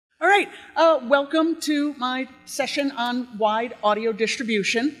right, welcome to my session on wide audio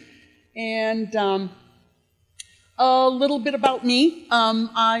distribution. And a little bit about me.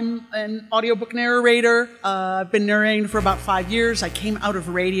 I'm an audiobook narrator. I've been narrating for about 5 years. I came out of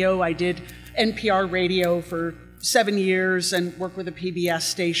radio. I did NPR radio for 7 years and worked with a PBS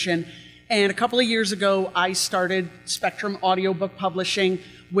station. And a couple of years ago, I started Spectrum Audiobook Publishing,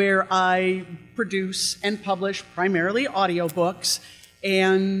 where I produce and publish primarily audiobooks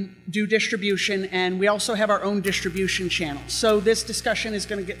and do distribution, and we also have our own distribution channel. So this discussion is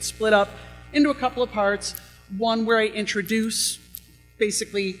going to get split up into a couple of parts. One where I introduce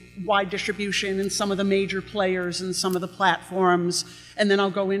basically wide distribution and some of the major players and some of the platforms, and then I'll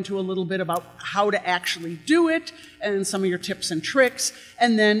go into a little bit about how to actually do it and some of your tips and tricks,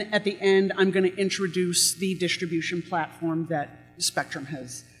 and then at the end I'm going to introduce the distribution platform that Spectrum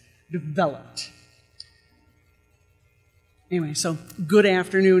has developed. Anyway, so good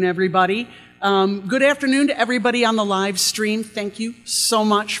afternoon, everybody. Good afternoon to everybody on the live stream. Thank you so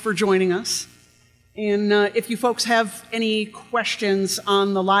much for joining us. And if you folks have any questions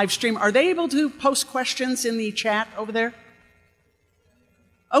on the live stream, are they able to post questions in the chat over there?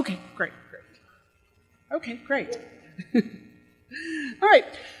 Okay, great. Okay, great. All right,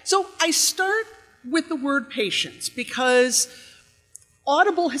 so I start with the word patience because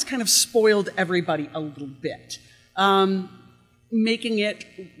Audible has kind of spoiled everybody a little bit, making it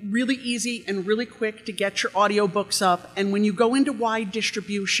really easy and really quick to get your audiobooks up. And when you go into wide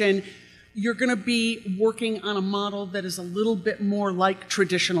distribution, you're going to be working on a model that is a little bit more like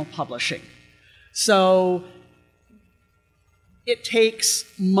traditional publishing. So it takes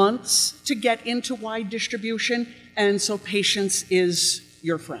months to get into wide distribution, and so patience is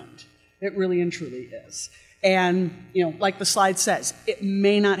your friend. It really and truly is. And, you know, like the slide says, it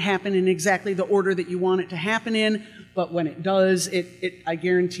may not happen in exactly the order that you want it to happen in, but when it does, I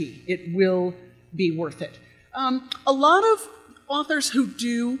guarantee it will be worth it. A lot of authors who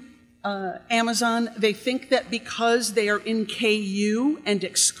do Amazon, they think that because they are in KU and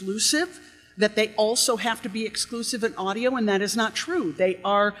exclusive, that they also have to be exclusive in audio, and that is not true. They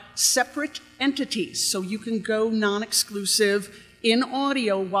are separate entities, so you can go non-exclusive in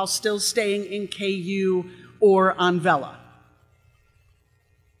audio while still staying in KU or on Vela.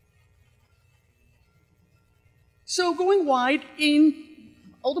 So going wide,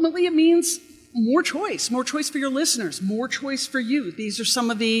 ultimately it means more choice for your listeners, more choice for you. These are some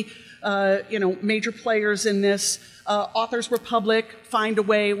of the major players in this. Authors Republic, Find a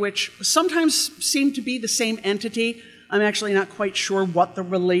Way, which sometimes seem to be the same entity. I'm actually not quite sure what the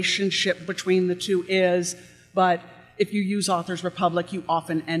relationship between the two is, but if you use Authors Republic, you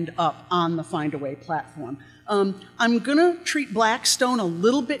often end up on the Find a Way platform. I'm going to treat Blackstone a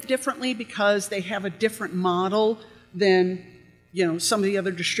little bit differently because they have a different model than some of the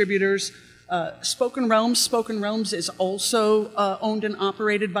other distributors. Spoken Realms is also owned and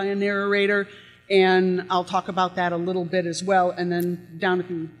operated by a narrator, and I'll talk about that a little bit as well. And then down at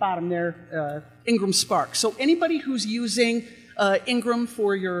the bottom there, Ingram Spark. So anybody who's using Ingram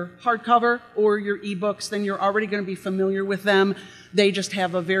for your hardcover or your ebooks, then you're already going to be familiar with them. They just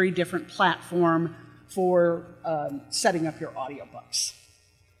have a very different platform for setting up your audiobooks.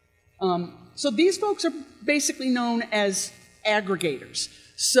 So these folks are basically known as aggregators.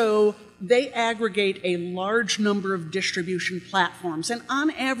 So they aggregate a large number of distribution platforms, and on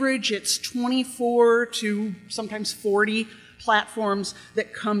average it's 24 to sometimes 40 platforms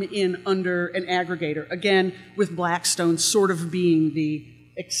that come in under an aggregator, again with Blackstone sort of being the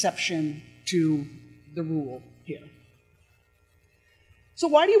exception to the rule here. So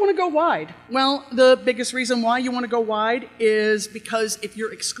why do you want to go wide? Well, the biggest reason why you want to go wide is because if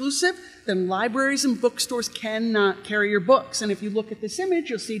you're exclusive, then libraries and bookstores cannot carry your books. And if you look at this image,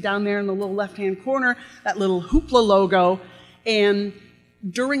 you'll see down there in the little left-hand corner that little Hoopla logo. And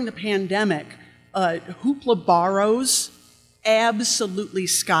during the pandemic, Hoopla borrows absolutely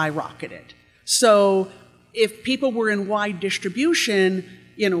skyrocketed. So if people were in wide distribution,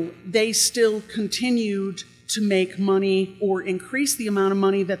 they still continued to make money or increase the amount of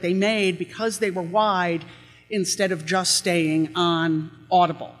money that they made because they were wide instead of just staying on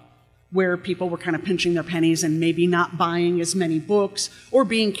Audible, where people were kind of pinching their pennies and maybe not buying as many books or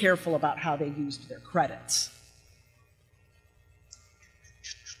being careful about how they used their credits.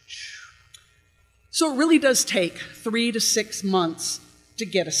 So it really does take 3 to 6 months to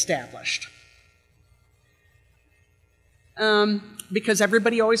get established. Because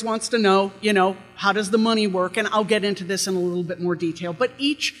everybody always wants to know, how does the money work? And I'll get into this in a little bit more detail. But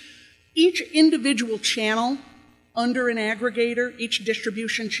each individual channel under an aggregator, each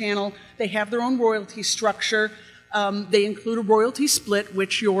distribution channel, they have their own royalty structure. They include a royalty split,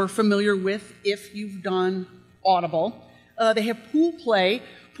 which you're familiar with if you've done Audible. They have pool play.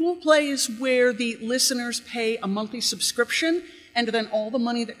 Pool play is where the listeners pay a monthly subscription, and then all the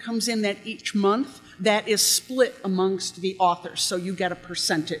money that comes in that each month, that is split amongst the authors, so you get a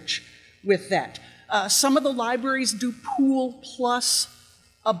percentage with that. Some of the libraries do pool plus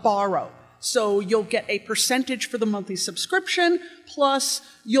a borrow. So you'll get a percentage for the monthly subscription, plus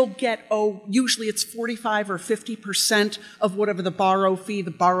you'll get, usually it's 45 or 50% of whatever the borrow fee. The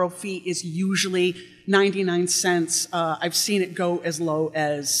borrow fee is usually 99 cents. I've seen it go as low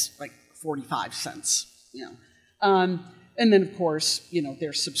as like 45 cents, you know. And then, of course, you know,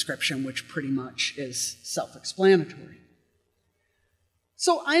 there's subscription, which pretty much is self-explanatory.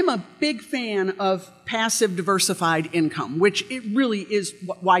 So I'm a big fan of passive diversified income, which it really is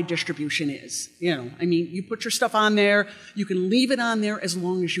what wide distribution is. You know, I mean, you put your stuff on there, you can leave it on there as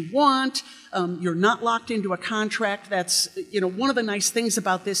long as you want. You're not locked into a contract. That's, you know, one of the nice things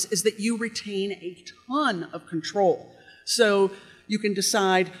about this is that you retain a ton of control. So you can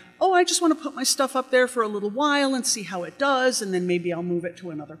decide, oh, I just want to put my stuff up there for a little while and see how it does, and then maybe I'll move it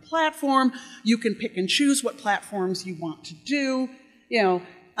to another platform. You can pick and choose what platforms you want to do. You know,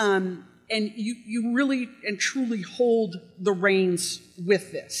 and you really and truly hold the reins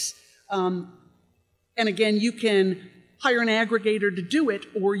with this. And again, you can hire an aggregator to do it,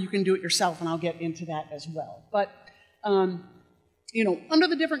 or you can do it yourself, and I'll get into that as well. But, you know, under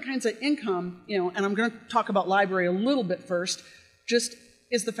the different kinds of income, you know, and I'm going to talk about library a little bit first, just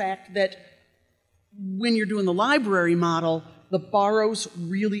is the fact that when you're doing the library model, the borrows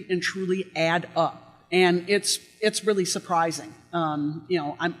really and truly add up. And it's really surprising. You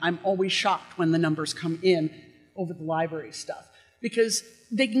know, I'm always shocked when the numbers come in over the library stuff, because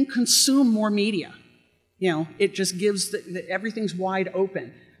they can consume more media. You know, it just gives everything's wide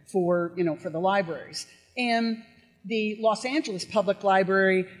open for, you know, for the libraries. And the Los Angeles Public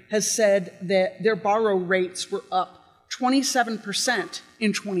Library has said that their borrow rates were up 27%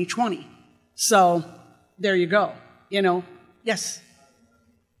 in 2020. So there you go. You know, yes.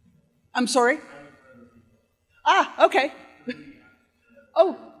 I'm sorry. Ah, okay.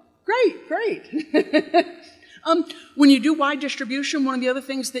 Oh, great. When you do wide distribution, one of the other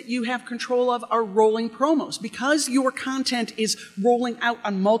things that you have control of are rolling promos. Because your content is rolling out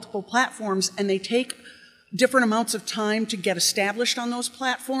on multiple platforms and they take different amounts of time to get established on those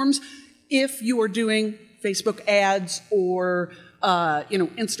platforms, if you are doing Facebook ads or you know,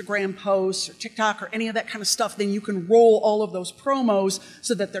 Instagram posts or TikTok or any of that kind of stuff, then you can roll all of those promos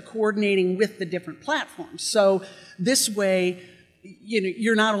so that they're coordinating with the different platforms. So this way, you know,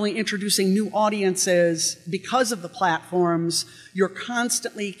 you're not only introducing new audiences because of the platforms, you're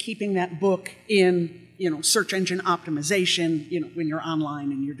constantly keeping that book in, you know, search engine optimization, you know, when you're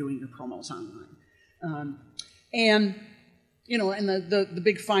online and you're doing your promos online. And you know, and the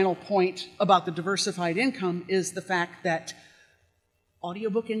big final point about the diversified income is the fact that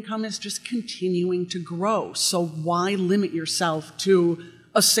audiobook income is just continuing to grow. So why limit yourself to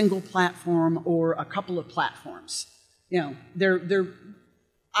a single platform or a couple of platforms? You know,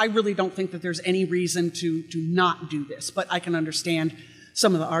 I really don't think that there's any reason to not do this, but I can understand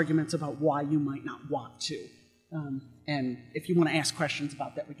some of the arguments about why you might not want to. And if you want to ask questions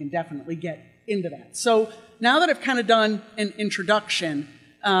about that, we can definitely get into that. So now that I've kind of done an introduction,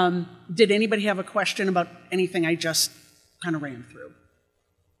 did anybody have a question about anything I just kind of ran through?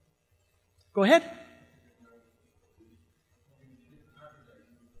 Go ahead.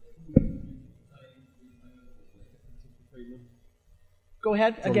 Go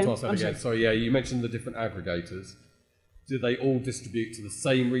ahead again. Sorry, yeah, you mentioned the different aggregators. Do they all distribute to the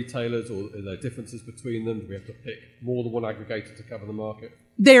same retailers, or are there differences between them? Do we have to pick more than one aggregator to cover the market?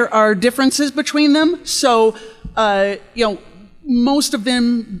 There are differences between them. So, you know, most of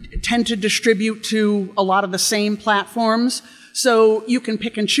them tend to distribute to a lot of the same platforms. So you can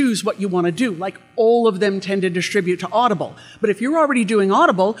pick and choose what you want to do. Like, all of them tend to distribute to Audible. But if you're already doing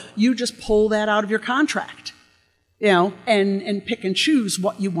Audible, you just pull that out of your contract, you know, and pick and choose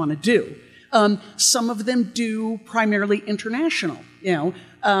what you want to do. Some of them do primarily international, you know.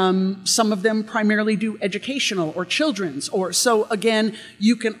 Some of them primarily do educational or children's. Or so again,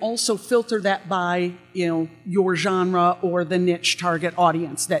 you can also filter that by, you know, your genre or the niche target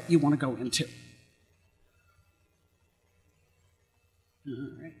audience that you want to go into. All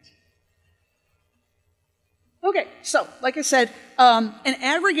right. Okay, so like I said, an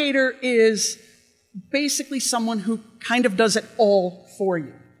aggregator is basically someone who kind of does it all for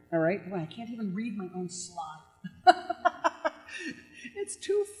you. All right? Well, I can't even read my own slide. It's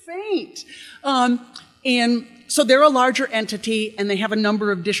too faint. And so they're a larger entity, and they have a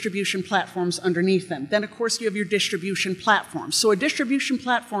number of distribution platforms underneath them. Then, of course, you have your distribution platforms. So a distribution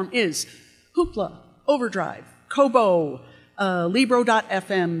platform is Hoopla, Overdrive, Kobo,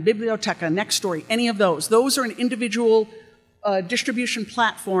 Libro.fm, Biblioteca, Nextory, any of those. Those are an individual distribution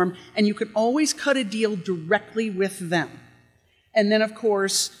platform, and you can always cut a deal directly with them. And then, of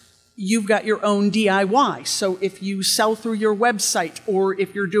course, you've got your own DIY. So if you sell through your website, or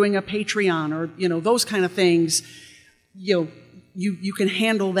if you're doing a Patreon, or those kind of things, you can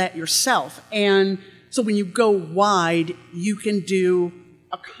handle that yourself. And so when you go wide, you can do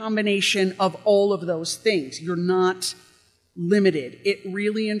a combination of all of those things. You're not limited. It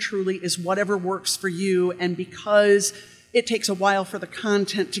really and truly is whatever works for you. And because it takes a while for the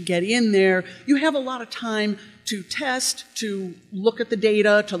content to get in there, you have a lot of time to test, to look at the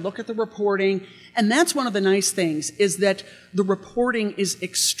data, to look at the reporting. And that's one of the nice things, is that the reporting is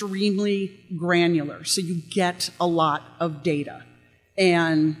extremely granular. So you get a lot of data.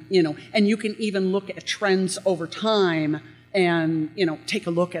 And, and you can even look at trends over time and, take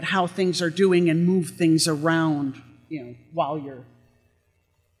a look at how things are doing and move things around, while you're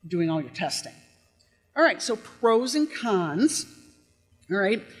doing all your testing. All right, so pros and cons. All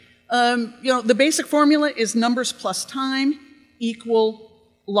right. The basic formula is numbers plus time equal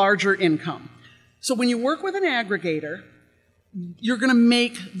larger income. So when you work with an aggregator, you're going to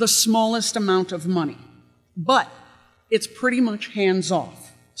make the smallest amount of money, but it's pretty much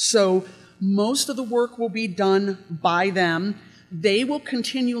hands-off. So most of the work will be done by them. They will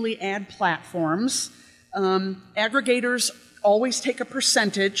continually add platforms. Aggregators always take a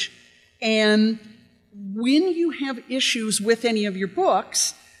percentage, and when you have issues with any of your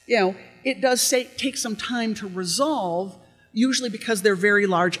books, it does take some time to resolve, usually because they're very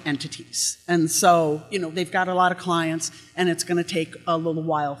large entities. And so, they've got a lot of clients, and it's going to take a little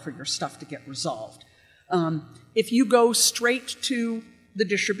while for your stuff to get resolved. If you go straight to the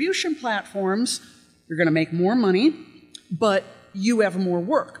distribution platforms, you're going to make more money, but you have more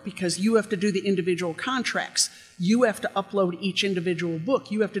work because you have to do the individual contracts. You have to upload each individual book.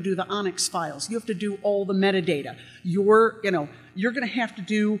 You have to do the Onyx files. You have to do all the metadata. You're going to have to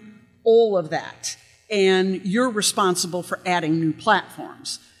do all of that. And you're responsible for adding new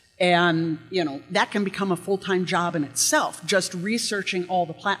platforms. And, that can become a full-time job in itself, just researching all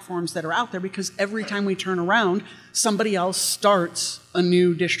the platforms that are out there, because every time we turn around, somebody else starts a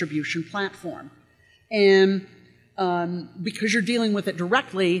new distribution platform. And because you're dealing with it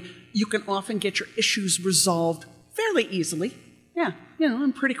directly, you can often get your issues resolved fairly easily. Yeah,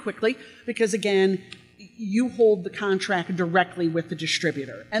 and pretty quickly, because again, you hold the contract directly with the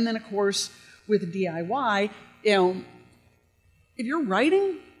distributor. And then, of course, with DIY, if you're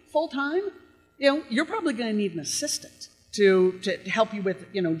writing full-time, you're probably going to need an assistant to help you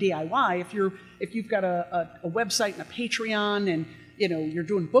with, DIY. If you've got a website and a Patreon, and you're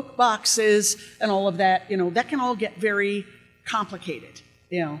doing book boxes and all of that, that can all get very complicated,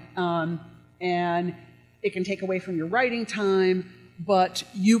 and it can take away from your writing time, but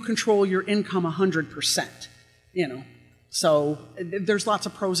you control your income 100%, So there's lots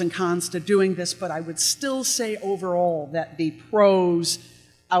of pros and cons to doing this, but I would still say overall that the pros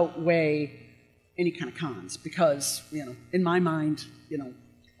outweigh any kind of cons, because, in my mind,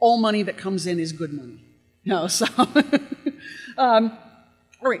 all money that comes in is good money. So, all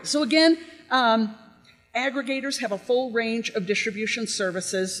right, so again, aggregators have a full range of distribution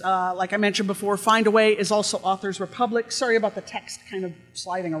services. Like I mentioned before, Findaway is also Authors Republic. Sorry about the text kind of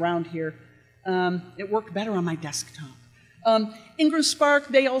sliding around here. It worked better on my desktop. Ingram Spark,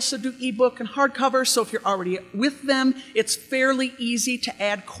 they also do ebook and hardcover, so if you're already with them, it's fairly easy to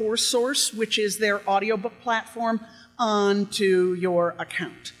add CoreSource, which is their audiobook platform, onto your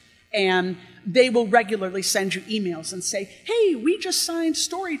account. And they will regularly send you emails and say, hey, we just signed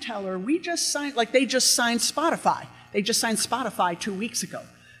Storyteller, they just signed Spotify. They just signed Spotify 2 weeks ago.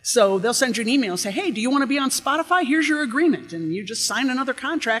 So they'll send you an email and say, hey, do you want to be on Spotify? Here's your agreement. And you just sign another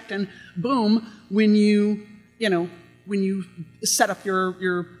contract, and boom, when you set up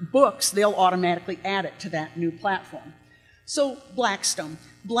your books, they'll automatically add it to that new platform. So Blackstone.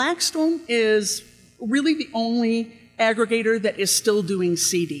 Blackstone is really the only aggregator that is still doing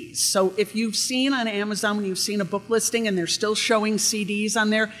CDs. So if you've seen on Amazon, when you've seen a book listing and they're still showing CDs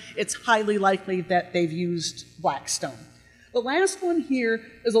on there, it's highly likely that they've used Blackstone. The last one here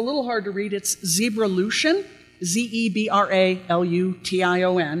is a little hard to read. It's Zebralution,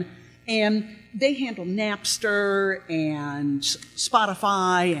 Zebralution, and they handle Napster and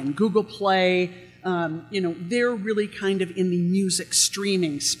Spotify and Google Play. They're really kind of in the music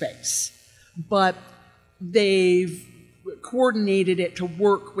streaming space. But they've coordinated it to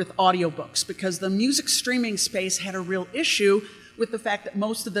work with audiobooks, because the music streaming space had a real issue with the fact that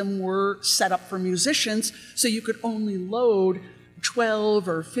most of them were set up for musicians, so you could only load 12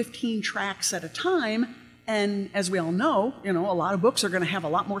 or 15 tracks at a time. And as we all know, a lot of books are going to have a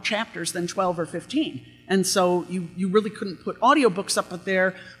lot more chapters than 12 or 15. And so you really couldn't put audiobooks up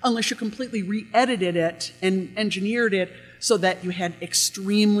there unless you completely re-edited it and engineered it so that you had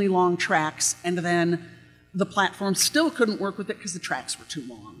extremely long tracks, and then the platform still couldn't work with it because the tracks were too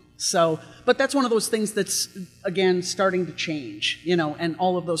long. So, but that's one of those things that's, again, starting to change, and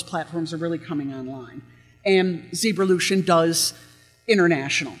all of those platforms are really coming online. And Zebralution does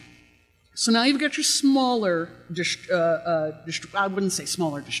international. So now you've got your smaller, I wouldn't say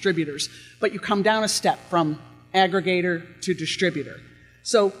smaller distributors, but you come down a step from aggregator to distributor.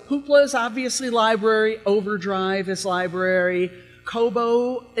 So Hoopla is obviously library, Overdrive is library,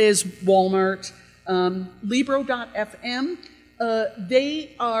 Kobo is Walmart, Libro.fm,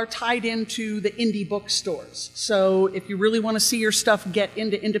 they are tied into the indie bookstores. So if you really want to see your stuff get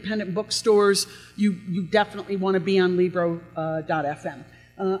into independent bookstores, you definitely want to be on Libro.fm.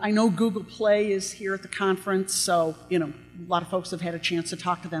 I know Google Play is here at the conference, so, a lot of folks have had a chance to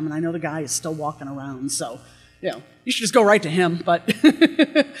talk to them, and I know the guy is still walking around, so, you should just go right to him, but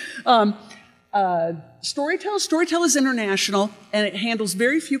Storytel is international, and it handles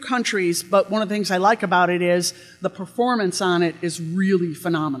very few countries, but one of the things I like about it is the performance on it is really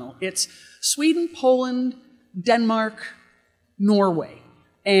phenomenal. It's Sweden, Poland, Denmark, Norway,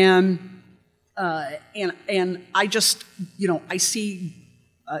 and I just, I see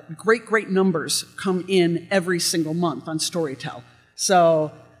great numbers come in every single month on Storytel.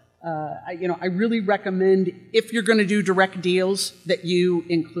 So, I really recommend, if you're going to do direct deals, that you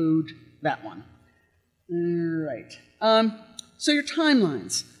include that one. All right. So your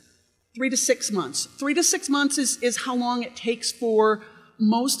timelines, 3 to 6 months. 3 to 6 months is how long it takes for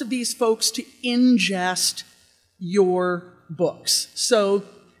most of these folks to ingest your books. So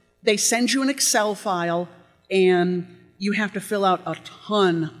they send you an Excel file, and you have to fill out a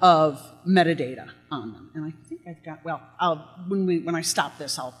ton of metadata on them. And I think I've got, when I stop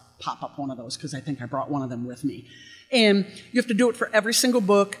this, I'll pop up one of those, because I think I brought one of them with me. And you have to do it for every single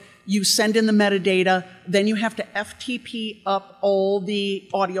book. You send in the metadata, then you have to FTP up all the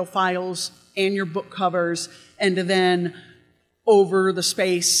audio files and your book covers, and then over the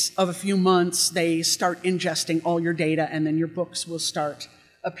space of a few months, they start ingesting all your data, and then your books will start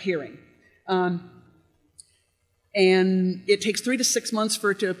appearing. And it takes 3 to 6 months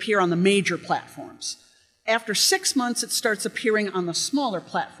for it to appear on the major platforms. After 6 months, it starts appearing on the smaller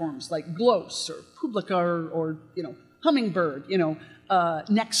platforms like Gloss or Publica or Hummingbird,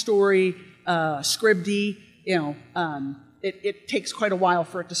 Nextory, Scribd. It takes quite a while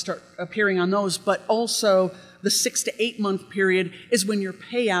for it to start appearing on those, but also the 6 to 8 month period is when your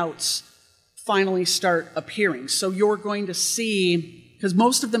payouts finally start appearing. So you're going to see, because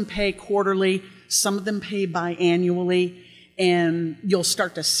most of them pay quarterly, some of them pay biannually, and you'll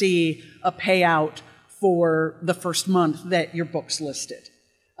start to see a payout for the first month that your book's listed.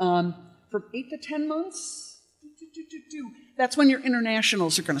 From 8 to 10 months, that's when your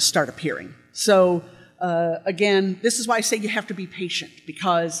internationals are going to start appearing. So again, this is why I say you have to be patient,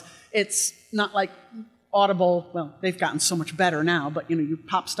 because it's not like Audible. Well, they've gotten so much better now, but you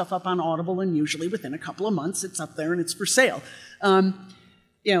pop stuff up on Audible, and usually within a couple of months it's up there and it's for sale.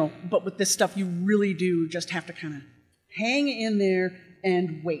 But with this stuff, you really do just have to kind of hang in there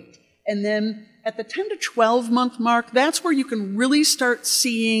and wait. And then at the 10 to 12 month mark, that's where you can really start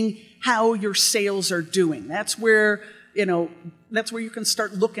seeing how your sales are doing. That's where, you can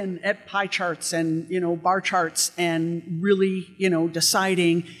start looking at pie charts and, bar charts and really,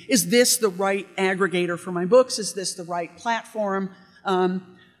 deciding, is this the right aggregator for my books? Is this the right platform?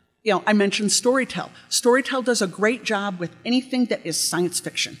 I mentioned Storytel. Storytel does a great job with anything that is science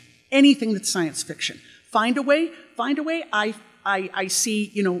fiction. Anything that's science fiction. Find a way. I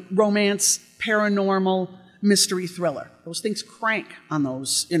see, romance, paranormal, mystery, thriller. Those things crank on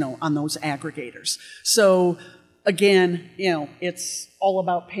those, on those aggregators. So again, it's all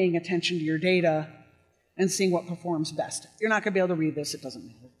about paying attention to your data and seeing what performs best. You're not going to be able to read this. It doesn't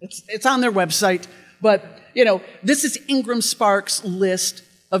matter. It's on their website. But, this is Ingram Spark's list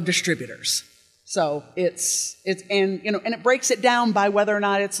of distributors. So and it breaks it down by whether or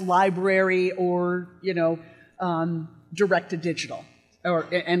not it's library or, direct to digital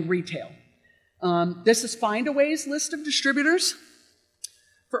and retail. This is Findaway's list of distributors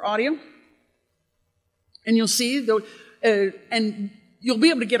for audio. And you'll see, and you'll be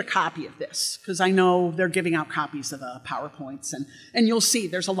able to get a copy of this, because I know they're giving out copies of the PowerPoints, and you'll see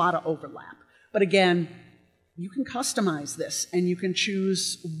there's a lot of overlap. But again, you can customize this, and you can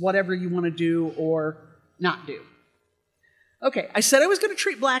choose whatever you want to do or not do. Okay, I said I was going to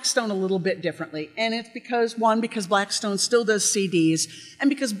treat Blackstone a little bit differently, and it's because, one, because Blackstone still does CDs, and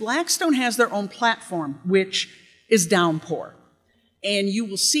because Blackstone has their own platform, which is Downpour. And you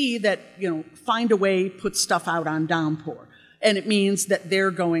will see that, Find a Way puts stuff out on Downpour, and it means that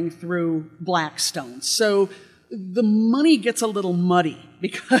they're going through Blackstone. So the money gets a little muddy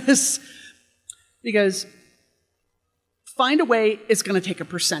because Find a Way is going to take a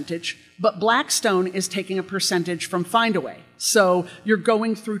percentage, but Blackstone is taking a percentage from Find a Way. So you're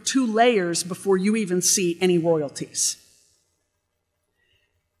going through 2 layers before you even see any royalties.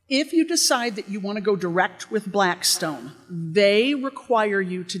 If you decide that you want to go direct with Blackstone, they require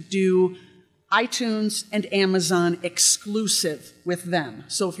you to do iTunes and Amazon exclusive with them.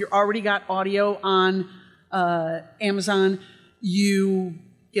 So if you've already got audio on Amazon,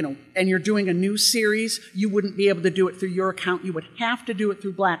 and you're doing a new series, you wouldn't be able to do it through your account. You would have to do it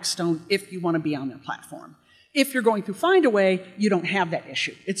through Blackstone if you want to be on their platform. If you're going through Find a Way, you don't have that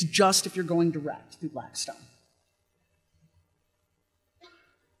issue. It's just if you're going direct through Blackstone.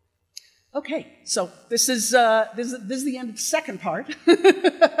 Okay, so this is the end of the second part.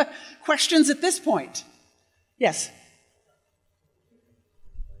 Questions at this point? Yes.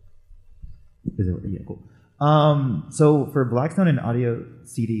 Yeah, cool. So for Blackstone and audio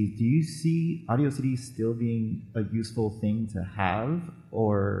CDs, do you see audio CDs still being a useful thing to have,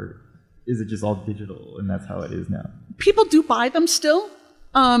 or is it just all digital and that's how it is now? People do buy them still.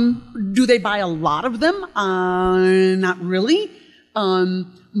 Do they buy a lot of them? Not really.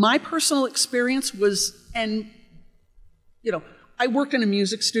 My personal experience was, I worked in a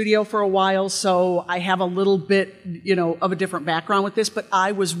music studio for a while, so I have a little bit, of a different background with this, but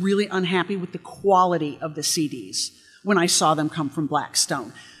I was really unhappy with the quality of the CDs when I saw them come from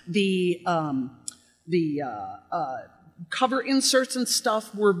Blackstone. The cover inserts and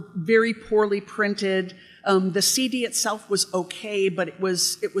stuff were very poorly printed. The CD itself was okay, but it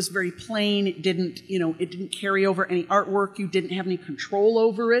was very plain. It didn't carry over any artwork. You didn't have any control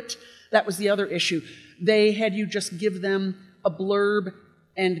over it. That was the other issue. They had you just give them a blurb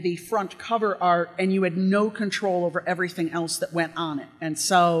and the front cover art, and you had no control over everything else that went on it. And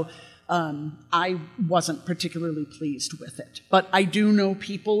so I wasn't particularly pleased with it. But I do know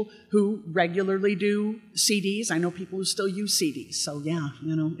people who regularly do CDs. I know people who still use CDs. So yeah,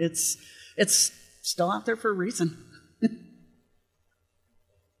 it's still out there for a reason.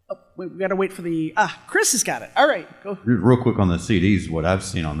 Oh, we've got to wait for the... Chris has got it. All right, go. Real quick on the CDs, what I've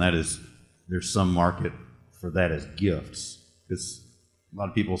seen on that is there's some market for that as gifts. Because a lot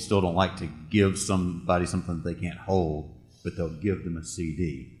of people still don't like to give somebody something that they can't hold, but they'll give them a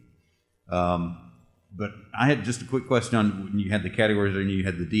CD. But I had just a quick question on when you had the categories and you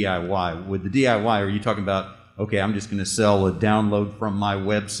had the DIY. With the DIY, are you talking about, okay, I'm just going to sell a download from my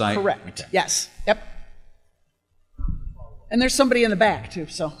website? Correct. Okay. Yes. Yep. And there's somebody in the back, too,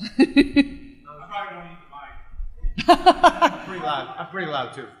 so. I probably don't need the mic. I'm pretty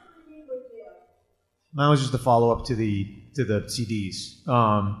loud, too. Mine was just a follow-up to the CDs.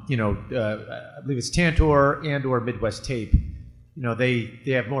 I believe it's Tantor and or Midwest Tape. They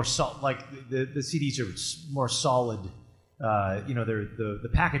have more the CDs are more solid. The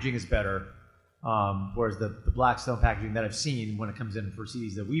packaging is better. Whereas the Blackstone packaging that I've seen when it comes in for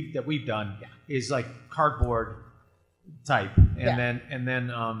CDs that we've done is like cardboard type, and then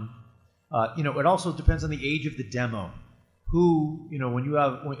it also depends on the age of the demo.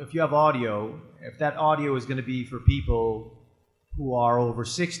 If you have audio, if that audio is going to be for people who are over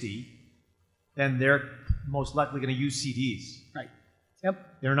 60, then they're most likely going to use CDs. Right.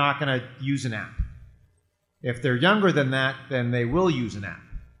 Yep. They're not going to use an app. If they're younger than that, then they will use an app.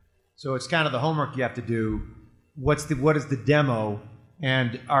 So it's kind of the homework you have to do. What is the demo,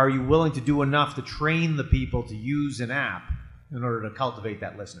 and are you willing to do enough to train the people to use an app in order to cultivate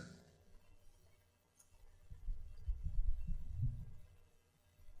that listener?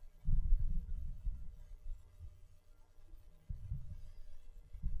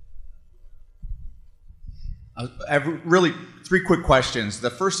 I have really 3 quick questions. The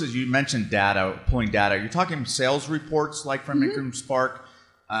first is you mentioned data, pulling data. You're talking sales reports like from Ingram Spark.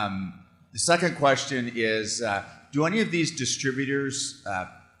 The second question is, do any of these distributors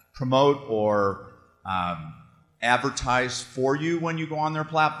promote or advertise for you when you go on their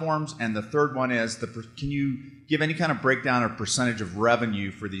platforms? And the third one is, can you give any kind of breakdown or percentage of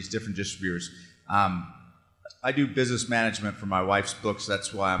revenue for these different distributors? I do business management for my wife's books.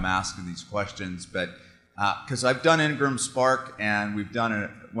 That's why I'm asking these questions. But because I've done Ingram Spark, and we've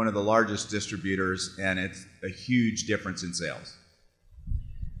done one of the largest distributors, and it's a huge difference in sales.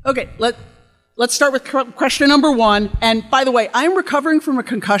 Okay, let's start with question number 1. And by the way, I'm recovering from a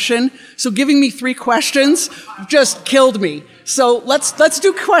concussion, so giving me 3 questions just killed me. So let's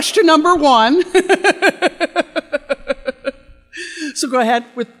do question number 1. So go ahead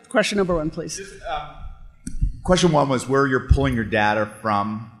with question number 1, please. Question 1 was where you're pulling your data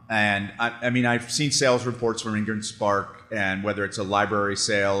from. And I mean, I've seen sales reports from Ingram Spark, and whether it's a library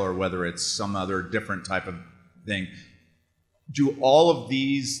sale or whether it's some other different type of thing. Do all of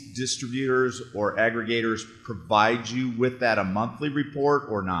these distributors or aggregators provide you with that a monthly report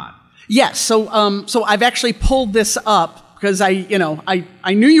or not? Yes. So I've actually pulled this up because I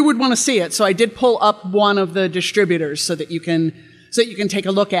knew you would want to see it. So I did pull up one of the distributors so that you can take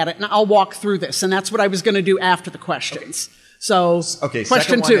a look at it, and I'll walk through this. And that's what I was going to do after the questions. So, okay,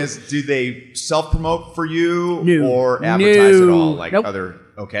 question second 2 one is, do they self-promote for you No. or advertise at all? No. Like Nope. other,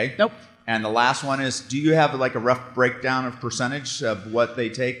 okay? Nope. And the last one is, do you have like a rough breakdown of percentage of what they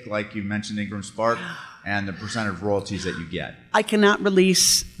take? Like you mentioned Ingram Spark and the percentage of royalties that you get. I cannot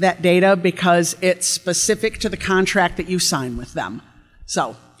release that data because it's specific to the contract that you sign with them.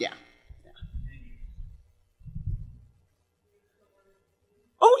 So, yeah.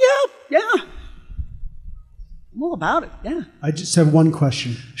 Oh, yeah. I'm all about it, yeah. I just have one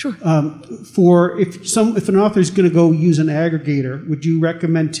question. Sure. If an author is going to go use an aggregator, would you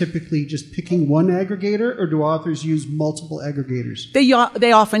recommend typically just picking one aggregator, or do authors use multiple aggregators?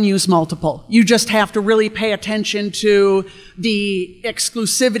 They often use multiple. You just have to really pay attention to the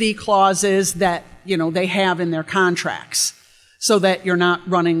exclusivity clauses that they have in their contracts, so that you're not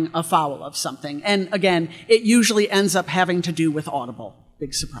running afoul of something. And again, it usually ends up having to do with Audible.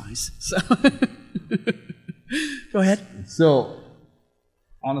 Big surprise. So. Go ahead. So,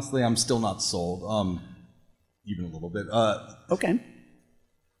 honestly, I'm still not sold, even a little bit. Okay.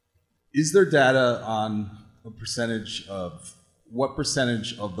 Is there data on what percentage of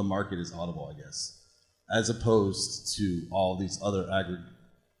the market is Audible, I guess, as opposed to all these other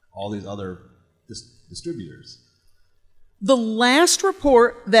distributors? The last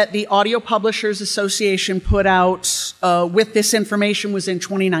report that the Audio Publishers Association put out with this information was in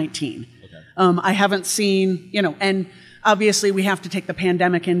 2019. I haven't seen, and obviously we have to take the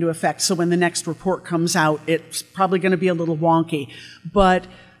pandemic into effect, so when the next report comes out, it's probably going to be a little wonky. But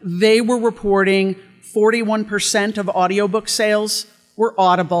they were reporting 41% of audiobook sales were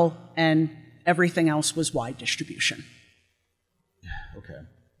Audible, and everything else was wide distribution. Okay.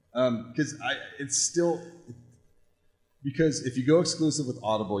 Because if you go exclusive with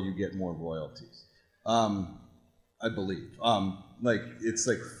Audible, you get more royalties, I believe. It's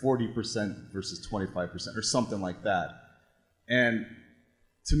like 40% versus 25% or something like that. And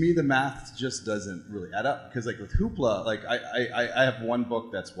to me, the math just doesn't really add up, because like with Hoopla, like I have one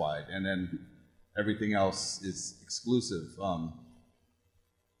book that's wide, and then everything else is exclusive.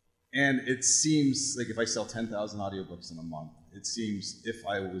 And it seems like if I sell 10,000 audiobooks in a month, it seems if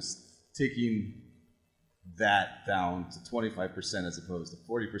I was taking that down to 25% as opposed to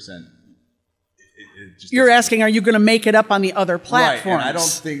 40%, you're asking, are you going to make it up on the other platforms? Right, and I don't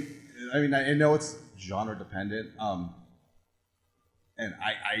think, I know it's genre dependent, and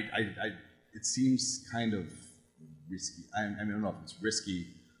it seems kind of risky. I don't know if it's risky,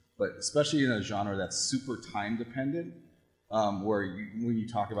 but especially in a genre that's super time dependent, where when you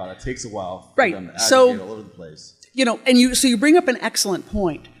talk about it, it takes a while for them to aggregate all over the place. So you bring up an excellent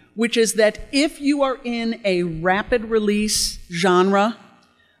point, which is that if you are in a rapid release genre,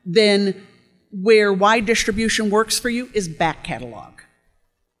 then where wide distribution works for you is back catalog.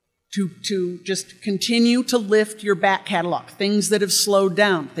 To just continue to lift your back catalog, things that have slowed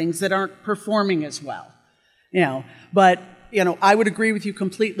down, things that aren't performing as well. But I would agree with you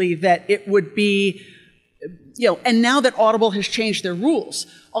completely that it would be, and now that Audible has changed their rules,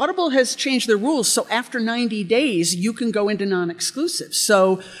 so after 90 days, you can go into non-exclusive.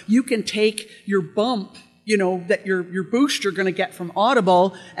 So you can take your bump, that your boost you're going to get from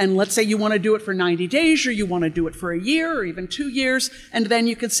Audible, and let's say you want to do it for 90 days, or you want to do it for a year, or even 2 years, and then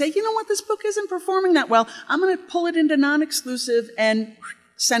you can say, you know what, this book isn't performing that well, I'm going to pull it into non-exclusive and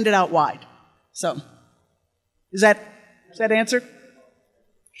send it out wide. So, does that answer?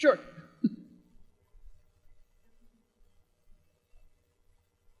 Sure.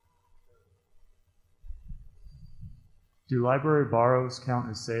 Do library borrows count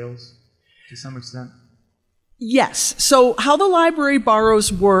as sales to some extent? Yes. So how the library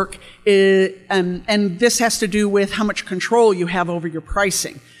borrows work is, and this has to do with how much control you have over your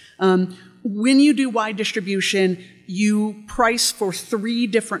pricing. When you do wide distribution, you price for 3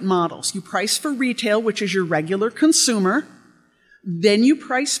 different models. You price for retail, which is your regular consumer. Then you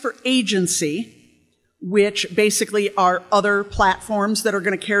price for agency, which basically are other platforms that are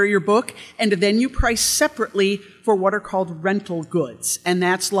going to carry your book, and then you price separately for what are called rental goods, and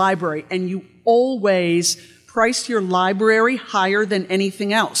that's library. And you always price your library higher than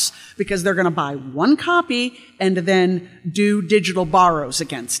anything else, because they're going to buy one copy and then do digital borrows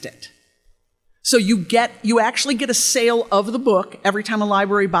against it. So you actually get a sale of the book every time a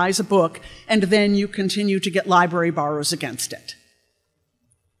library buys a book, and then you continue to get library borrows against it.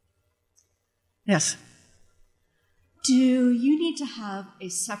 Yes? Do you need to have a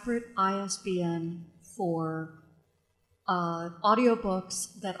separate ISBN for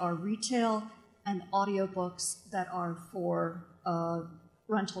audiobooks that are retail and audiobooks that are for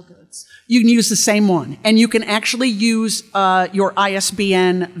rental goods? You can use the same one, and you can actually use your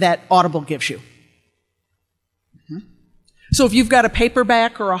ISBN that Audible gives you. So if you've got a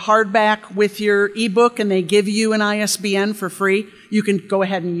paperback or a hardback with your ebook and they give you an ISBN for free, you can go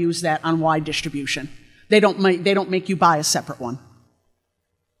ahead and use that on wide distribution. They don't make you buy a separate one.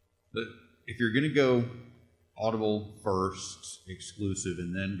 But if you're going to go Audible first, exclusive,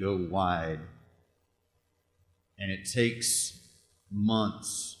 and then go wide, and it takes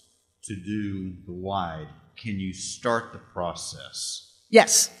months to do the wide, can you start the process?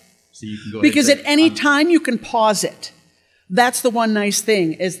 Yes. So you can go because ahead at any time you can pause it. That's the one nice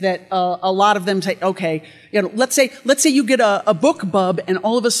thing, is that a lot of them say, okay, let's say you get a book bub, and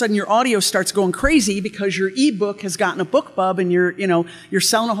all of a sudden your audio starts going crazy because your ebook has gotten a book bub, and you're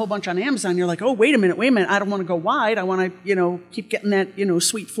selling a whole bunch on Amazon. You're like, oh, wait a minute, I don't want to go wide. I want to, keep getting that,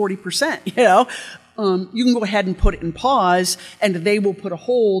 sweet 40%, you can go ahead and put it in pause, and they will put a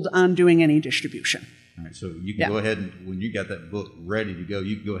hold on doing any distribution. All right, so you can go ahead and, when you got that book ready to go,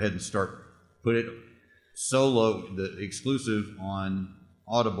 you can go ahead and put it solo, the exclusive, on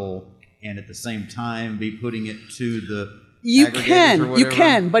Audible, and at the same time be putting it to the aggregators or whatever? You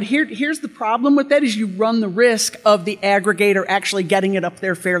can, but here's the problem with that, is you run the risk of the aggregator actually getting it up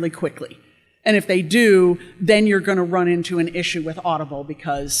there fairly quickly. And if they do, then you're going to run into an issue with Audible,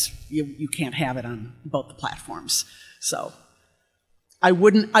 because you can't have it on both the platforms. So I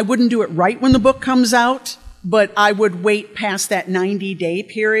wouldn't do it right when the book comes out, but I would wait past that 90-day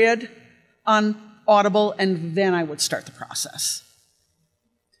period on Audible, and then I would start the process.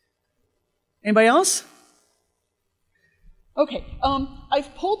 Anybody else? Okay,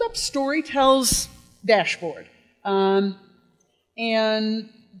 I've pulled up Storytel's dashboard, and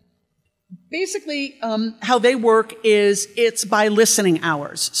basically how they work is it's by listening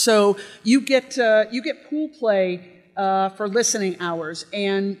hours. So you get pool play for listening hours,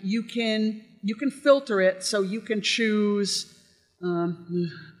 and you can filter it, so you can choose.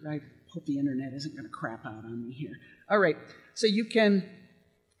 I hope the internet isn't going to crap out on me here. All right, so you can,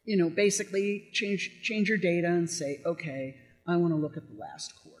 basically change your data and say, okay, I want to look at the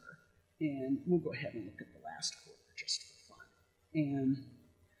last quarter, and we'll go ahead and look at the last quarter just for fun.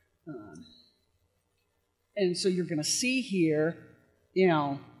 And so you're going to see here,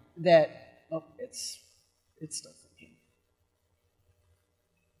 that it's still thinking.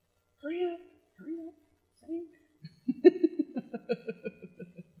 Hurry up, think.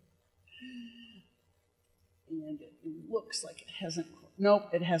 And it looks like it hasn't. Nope,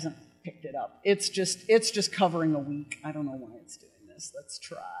 it hasn't picked it up. It's just covering a week. I don't know why it's doing this. Let's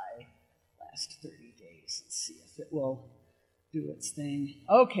try last 30 days and see if it will do its thing.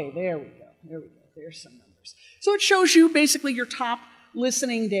 Okay, there we go. There's some numbers. So it shows you basically your top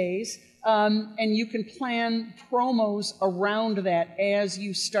listening days, and you can plan promos around that as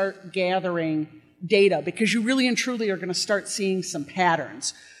you start gathering data, because you really and truly are going to start seeing some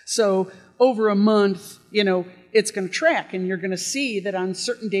patterns. So over a month, it's going to track, and you're going to see that on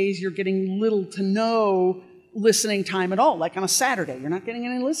certain days you're getting little to no listening time at all. Like on a Saturday, you're not getting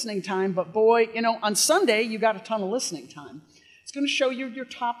any listening time, but boy, on Sunday you got a ton of listening time. It's going to show you your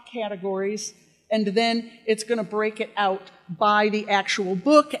top categories, and then it's going to break it out by the actual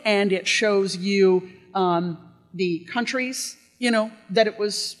book, and it shows you the countries, that it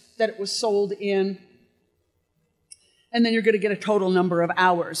was sold in. And then you're going to get a total number of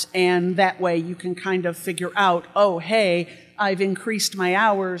hours. And that way you can kind of figure out, oh, hey, I've increased my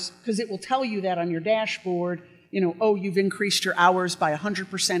hours, because it will tell you that on your dashboard, oh, you've increased your hours by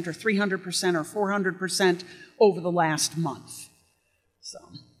 100% or 300% or 400% over the last month.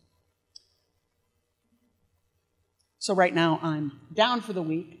 So right now I'm down for the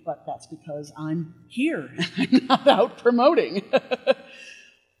week, but that's because I'm here and I'm not out promoting.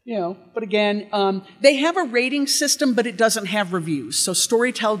 But again, they have a rating system, but it doesn't have reviews. So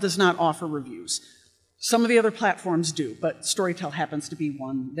Storytel does not offer reviews. Some of the other platforms do, but Storytel happens to be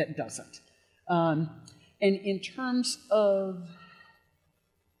one that doesn't. And in terms of,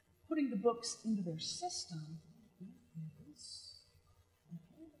 putting the books into their system.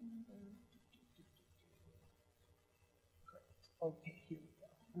 Okay, here we go.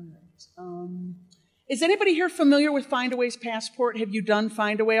 All right. Is anybody here familiar with Findaway's Passport? Have you done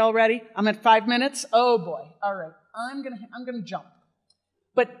Findaway already? I'm at 5 minutes. Oh boy. All right. I'm gonna jump.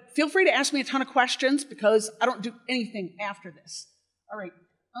 But feel free to ask me a ton of questions because I don't do anything after this. All right.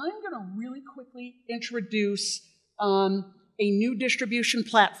 I'm gonna really quickly introduce a new distribution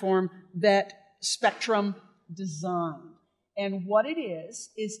platform that Spectrum designed. And what it is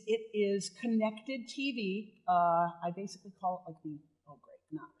it is connected TV. I basically call it like the, oh great,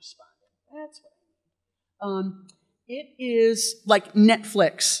 not responding. That's what I mean. It is like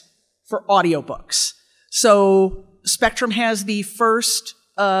Netflix for audiobooks. So Spectrum has the first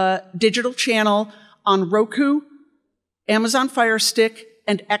digital channel on Roku, Amazon Fire Stick,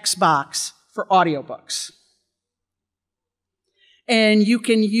 and Xbox for audiobooks. And you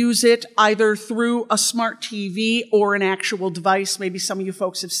can use it either through a smart TV or an actual device. Maybe some of you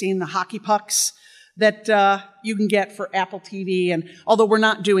folks have seen the hockey pucks that you can get for Apple TV. And although we're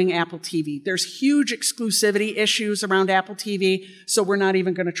not doing Apple TV, there's huge exclusivity issues around Apple TV, so we're not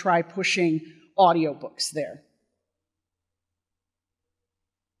even going to try pushing audiobooks there.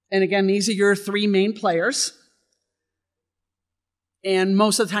 And again, these are your three main players. And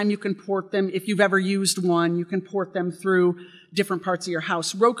most of the time you can port them, if you've ever used one, you can port them through different parts of your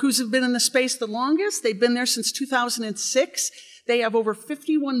house. Roku's have been in the space the longest. They've been there since 2006. They have over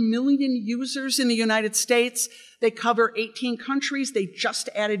 51 million users in the United States. They cover 18 countries. They just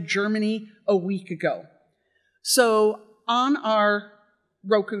added Germany a week ago. So on our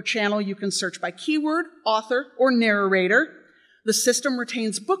Roku channel, you can search by keyword, author, or narrator. The system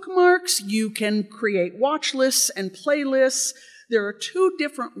retains bookmarks. You can create watch lists and playlists. There are two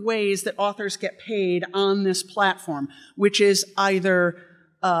different ways that authors get paid on this platform, which is either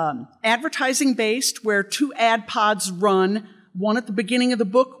advertising-based, where two ad pods run, one at the beginning of the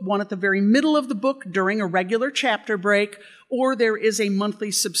book, one at the very middle of the book during a regular chapter break, or there is a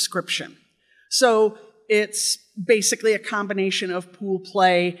monthly subscription. So it's basically a combination of pool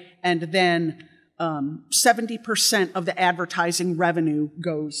play, and then 70% of the advertising revenue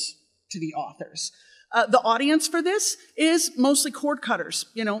goes to the authors. The audience for this is mostly cord cutters,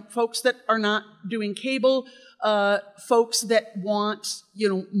 you know, folks that are not doing cable, folks that want, you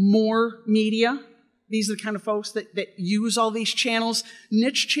know, more media. These are the kind of folks that use all these channels.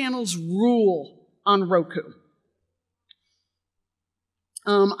 Niche channels rule on Roku.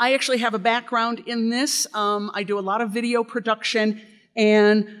 I actually have a background in this. I do a lot of video production,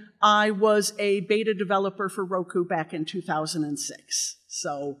 and I was a beta developer for Roku back in 2006.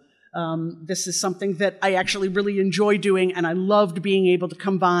 So this is something that I actually really enjoy doing, and I loved being able to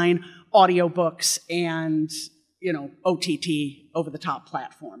combine audiobooks and, you know, OTT over-the-top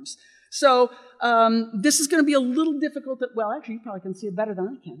platforms. So this is going to be a little difficult. Well, actually, you probably can see it better than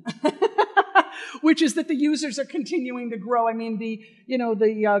I can, which is that the users are continuing to grow. I mean, the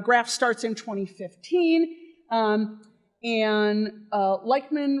graph starts in 2015. And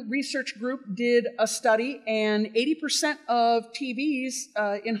Leichman Research Group did a study, and 80% of TVs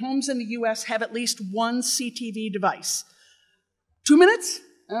in homes in the U.S. have at least one CTV device. 2 minutes?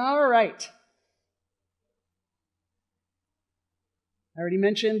 All right. I already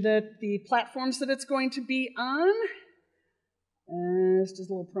mentioned that the platforms that it's going to be on. It's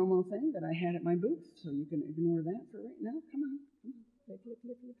just a little promo thing that I had at my booth, so you can ignore that for right now. Come on.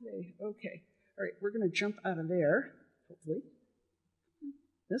 Play. Okay. All right, we're going to jump out of there. Hopefully.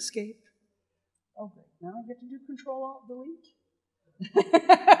 Escape. Oh, great. Now I get to do Control-Alt-Delete.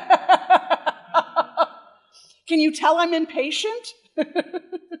 Can you tell I'm impatient?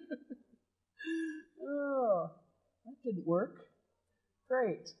 Oh, that didn't work.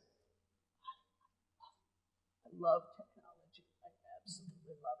 Great. I love technology. I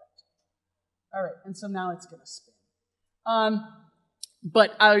absolutely love it. All right, and so now it's going to spin.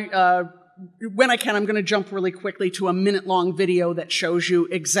 But when I can, I'm going to jump really quickly to a minute-long video that shows you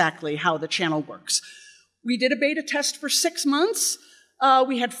exactly how the channel works. We did a beta test for 6 months.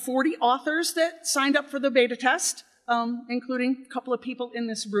 We had 40 authors that signed up for the beta test, including a couple of people in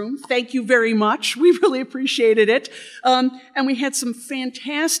this room. Thank you very much. We really appreciated it. And we had some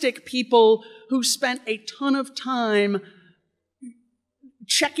fantastic people who spent a ton of time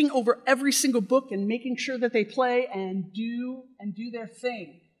checking over every single book and making sure that they play and do their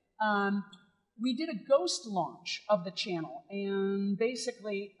thing. We did a ghost launch of the channel, and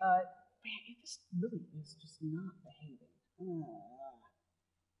basically, it just really is just not behaving.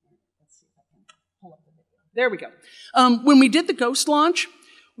 Let's see if I can pull up the video. There we go. When we did the ghost launch,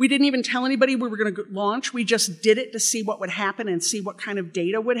 We didn't even tell anybody we were going to launch. We just did it to see what would happen and see what kind of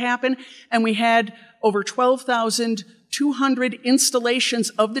data would happen. And we had over 12,200 installations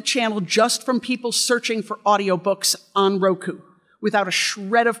of the channel just from people searching for audiobooks on Roku without a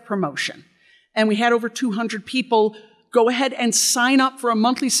shred of promotion. And we had over 200 people go ahead and sign up for a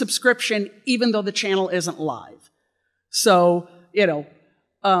monthly subscription even though the channel isn't live. So,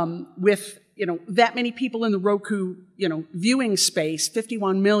 with that many people in the Roku, viewing space,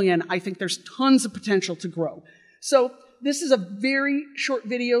 51 million, I think there's tons of potential to grow. So this is a very short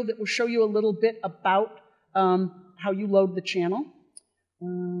video that will show you a little bit about how you load the channel.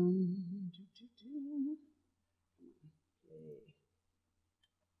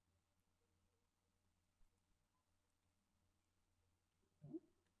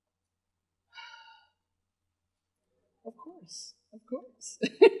 Of course.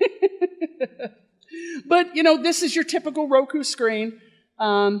 But, this is your typical Roku screen.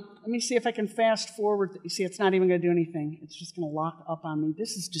 Let me see if I can fast forward. You see, it's not even going to do anything. It's just going to lock up on me.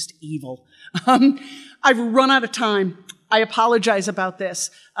 This is just evil. I've run out of time. I apologize about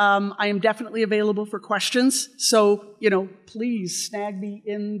this. I am definitely available for questions. So, please snag me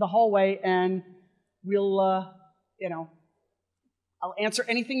in the hallway and we'll, I'll answer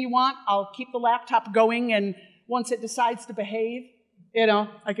anything you want. I'll keep the laptop going, and once it decides to behave,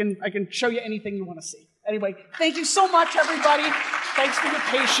 I can show you anything you want to see. Anyway, thank you so much, everybody. Thanks for your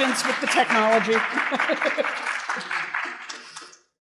patience with the technology.